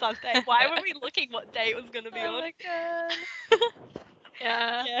it's on a Sunday. Why were we looking what day it was gonna be Oh on? my god.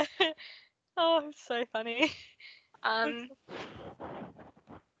 Yeah. Yeah. Oh, it's so funny. I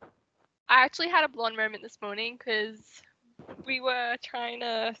actually had a blonde moment this morning because we were trying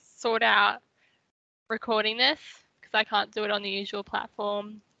to sort out recording this because I can't do it on the usual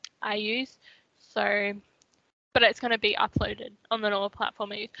platform I use. So, but it's going to be uploaded on the normal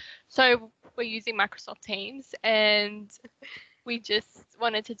platform I use. So we're using Microsoft Teams, and we just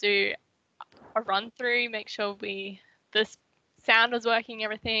wanted to do a run through, make sure this sound was working,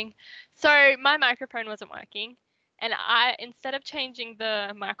 everything. So my microphone wasn't working, and instead of changing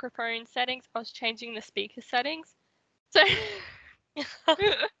the microphone settings, I was changing the speaker settings. So so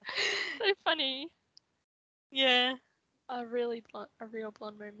funny. Yeah. A real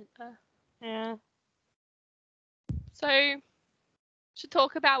blonde moment there. Yeah. So should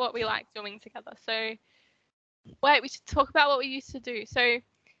talk about what we like doing together. So wait, we should talk about what we used to do. So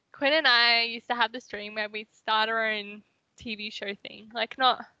Quinn and I used to have this dream where we'd start our own TV show thing. Like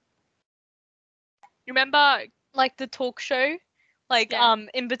not remember Like the talk show, like Yeah.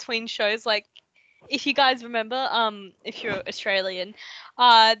 in between shows, like if you guys remember, if you're Australian,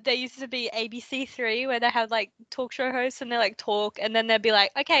 there used to be ABC3 where they had like talk show hosts and they like talk, and then they'd be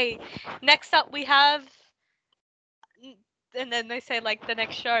like, okay, next up we have, and then they say like the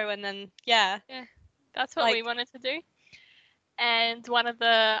next show, and then yeah. That's what we wanted to do. And one of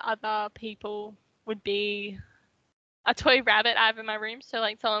the other people would be a toy rabbit I have in my room. So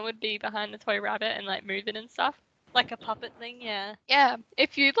like someone would be behind the toy rabbit and like move it and stuff. Like a puppet thing, yeah. Yeah.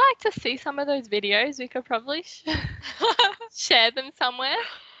 If you'd like to see some of those videos, we could probably share them somewhere.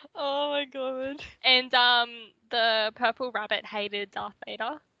 Oh my god. And the purple rabbit hated Darth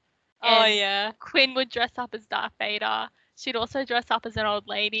Vader. Oh And yeah. Quinn would dress up as Darth Vader. She'd also dress up as an old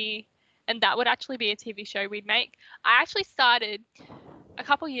lady. And that would actually be a TV show we'd make. I actually started a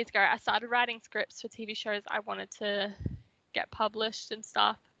couple years ago. I started writing scripts for TV shows I wanted to get published and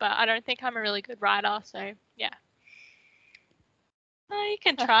stuff. But I don't think I'm a really good writer. So yeah. Oh, you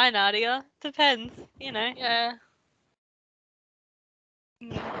can try, Nadia. Depends, you know. Yeah.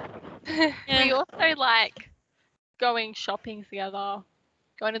 Yeah. We also like going shopping together,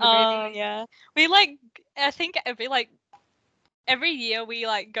 going to the Oh movies. yeah. I think every year we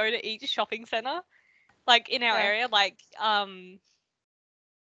like go to each shopping center, like in our Yeah. area,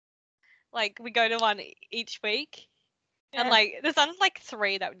 like we go to one each week, and Yeah. like there's only like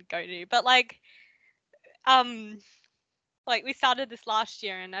 3 that we go to, but like we started this last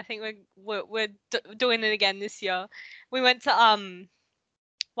year, and I think we're doing it again this year. We went to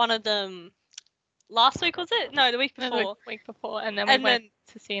one of them last week, was it? No, the week No, before. the week before, and then we went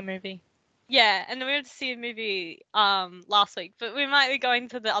to see a movie. Yeah, and then we went to see a movie last week, but we might be going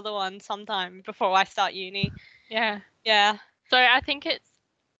to the other one sometime before I start uni. Yeah. Yeah. So I think it's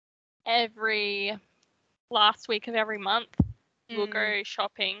every last week of every month we'll go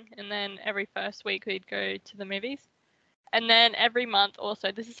shopping, and then every first week we'd go to the movies. And then every month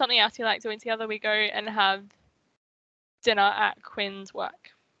also, this is something else we like doing together, we go and have dinner at Quinn's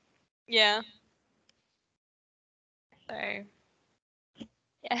work. Yeah. So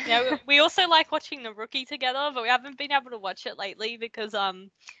Yeah, we also like watching The Rookie together, but we haven't been able to watch it lately because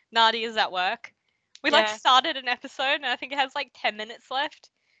Nadia's at work. We like Yeah. started an episode, and I think it has like 10 minutes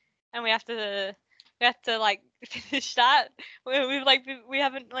left, and we have to like finish that. We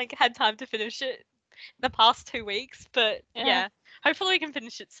haven't like had time to finish it the past 2 weeks, but yeah, hopefully we can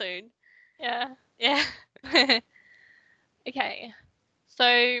finish it soon. Yeah. Yeah. Okay.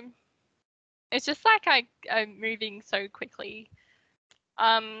 So it's just like I'm moving so quickly.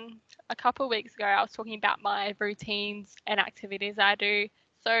 A couple of weeks ago I was talking about my routines and activities I do.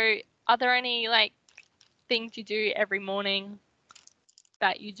 So are there any like things you do every morning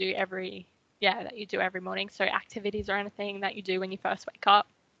that you do every morning? So activities or anything that you do when you first wake up?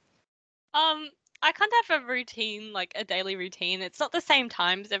 I kind of have a routine, like a daily routine. It's not the same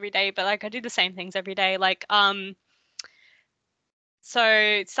times every day, but like I do the same things every day. Like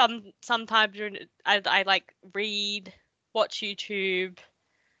so sometimes I like read, watch YouTube,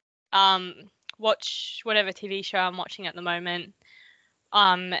 um, watch whatever TV show I'm watching at the moment,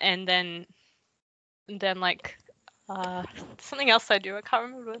 and then like something else I do. I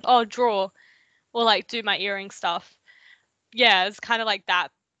can't remember. Oh, draw or like do my earring stuff. Yeah, it's kind of like that.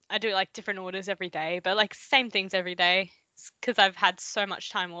 I do like different orders every day, but like same things every day because I've had so much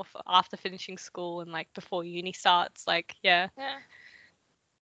time off after finishing school and like before uni starts. Like, yeah. Yeah.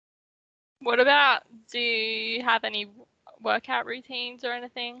 What about, do you have any workout routines or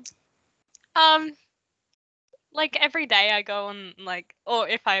anything? Like every day I go on like, or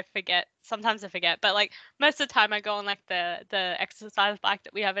if I forget, sometimes I forget, but like most of the time I go on like the exercise bike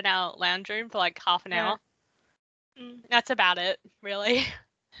that we have in our lounge room for like half an hour. That's about it, really.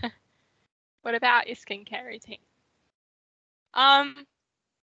 What about your skincare routine?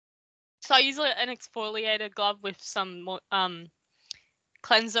 So I use an exfoliator glove with some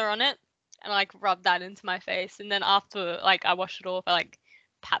cleanser on it, and like rub that into my face, and then after like I wash it off, I like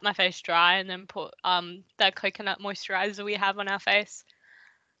pat my face dry, and then put the coconut moisturizer we have on our face.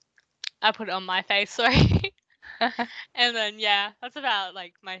 I put it on my face, sorry. And then yeah, that's about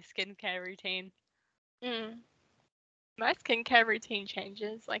like my skincare routine. My skincare routine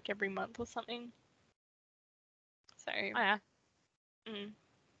changes like every month or something. So Oh yeah.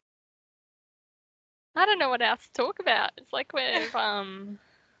 I don't know what else to talk about. It's like we've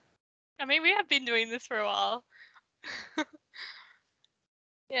I mean, we have been doing this for a while.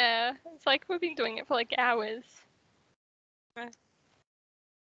 yeah, it's like we've been doing it for like hours. Yeah.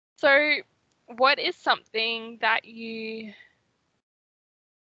 So what is something that you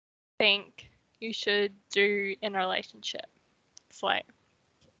think you should do in a relationship? It's like,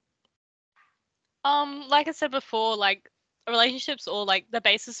 Like I said before, like relationships or like the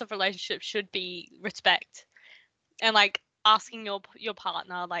basis of relationships should be respect and like asking your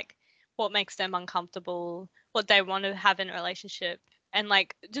partner like what makes them uncomfortable, what they want to have in a relationship, and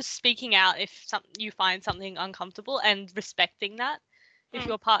like just speaking out if you find something uncomfortable and respecting that. If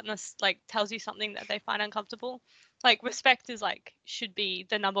your partner like tells you something that they find uncomfortable, like respect is like should be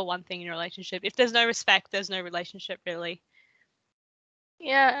the number one thing in a relationship. If there's no respect, there's no relationship really.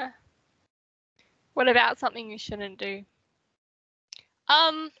 yeah. What about something you shouldn't do?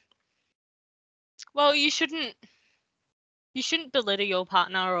 Well, you shouldn't belittle your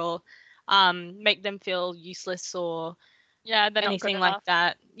partner or make them feel useless or Yeah, they're not good anything like enough.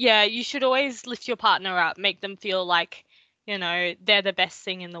 that. Yeah, you should always lift your partner up, make them feel like, they're the best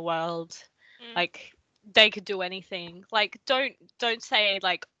thing in the world. Like they could do anything. Like don't say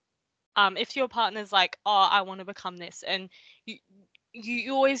like if your partner's like, "Oh, I want to become this." And you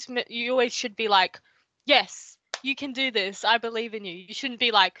you always should be like, "Yes, you can do this. I believe in you." You shouldn't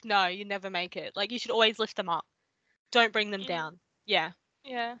be like, "No, you never make it." Like you should always lift them up. Don't bring them down. Yeah.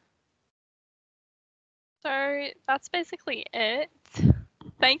 Yeah. So that's basically it.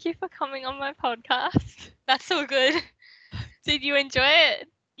 Thank you for coming on my podcast. That's so good. Did you enjoy it?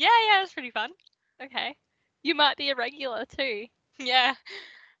 Yeah, it was pretty fun. Okay. You might be a regular too. Yeah.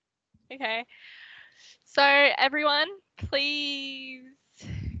 Okay. So everyone, please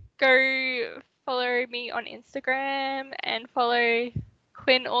go follow me on Instagram and follow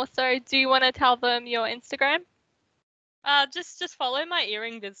Quinn also. Do you want to tell them your Instagram? Just follow my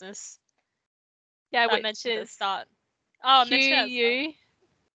earring business. Yeah, That I which mentioned at the is start. Oh, mentioned it at the start. QU.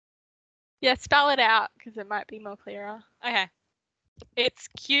 Yeah, spell it out because it might be more clearer. Okay. It's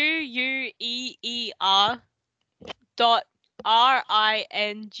QUEER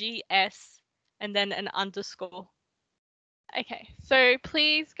 .RINGS and then an underscore. Okay, so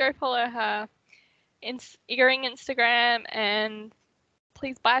please go follow her earring Instagram and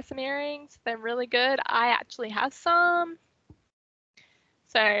please buy some earrings. They're really good. I actually have some.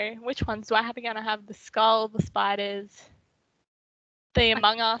 So which ones do I have again? I have the skull, the spiders, the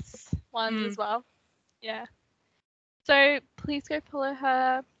Among Us ones as well. Yeah. So please go follow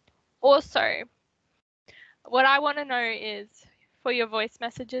her. Also, what I want to know is for your voice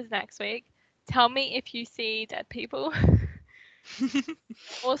messages next week, tell me if you see dead people.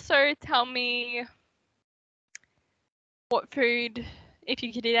 Also, tell me what food, if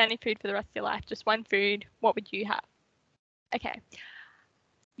you could eat any food for the rest of your life, just one food, what would you have? Okay.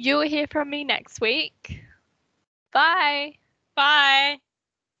 You will hear from me next week. Bye. Bye.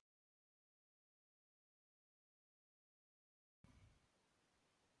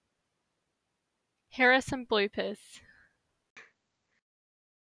 Here are some bloopers.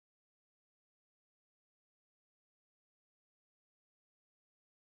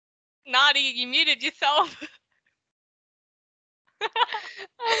 Nadi, you muted yourself.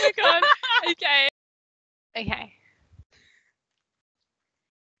 Oh my god. Okay. Okay.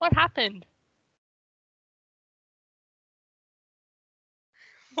 What happened?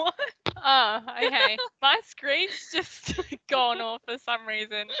 What? Oh, okay. My screen's just gone off for some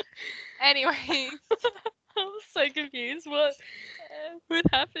reason. Anyways, I was so confused. What? what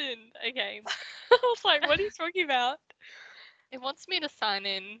happened? Okay. I was like, what are you talking about? It wants me to sign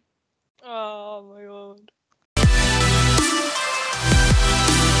in. Oh my god.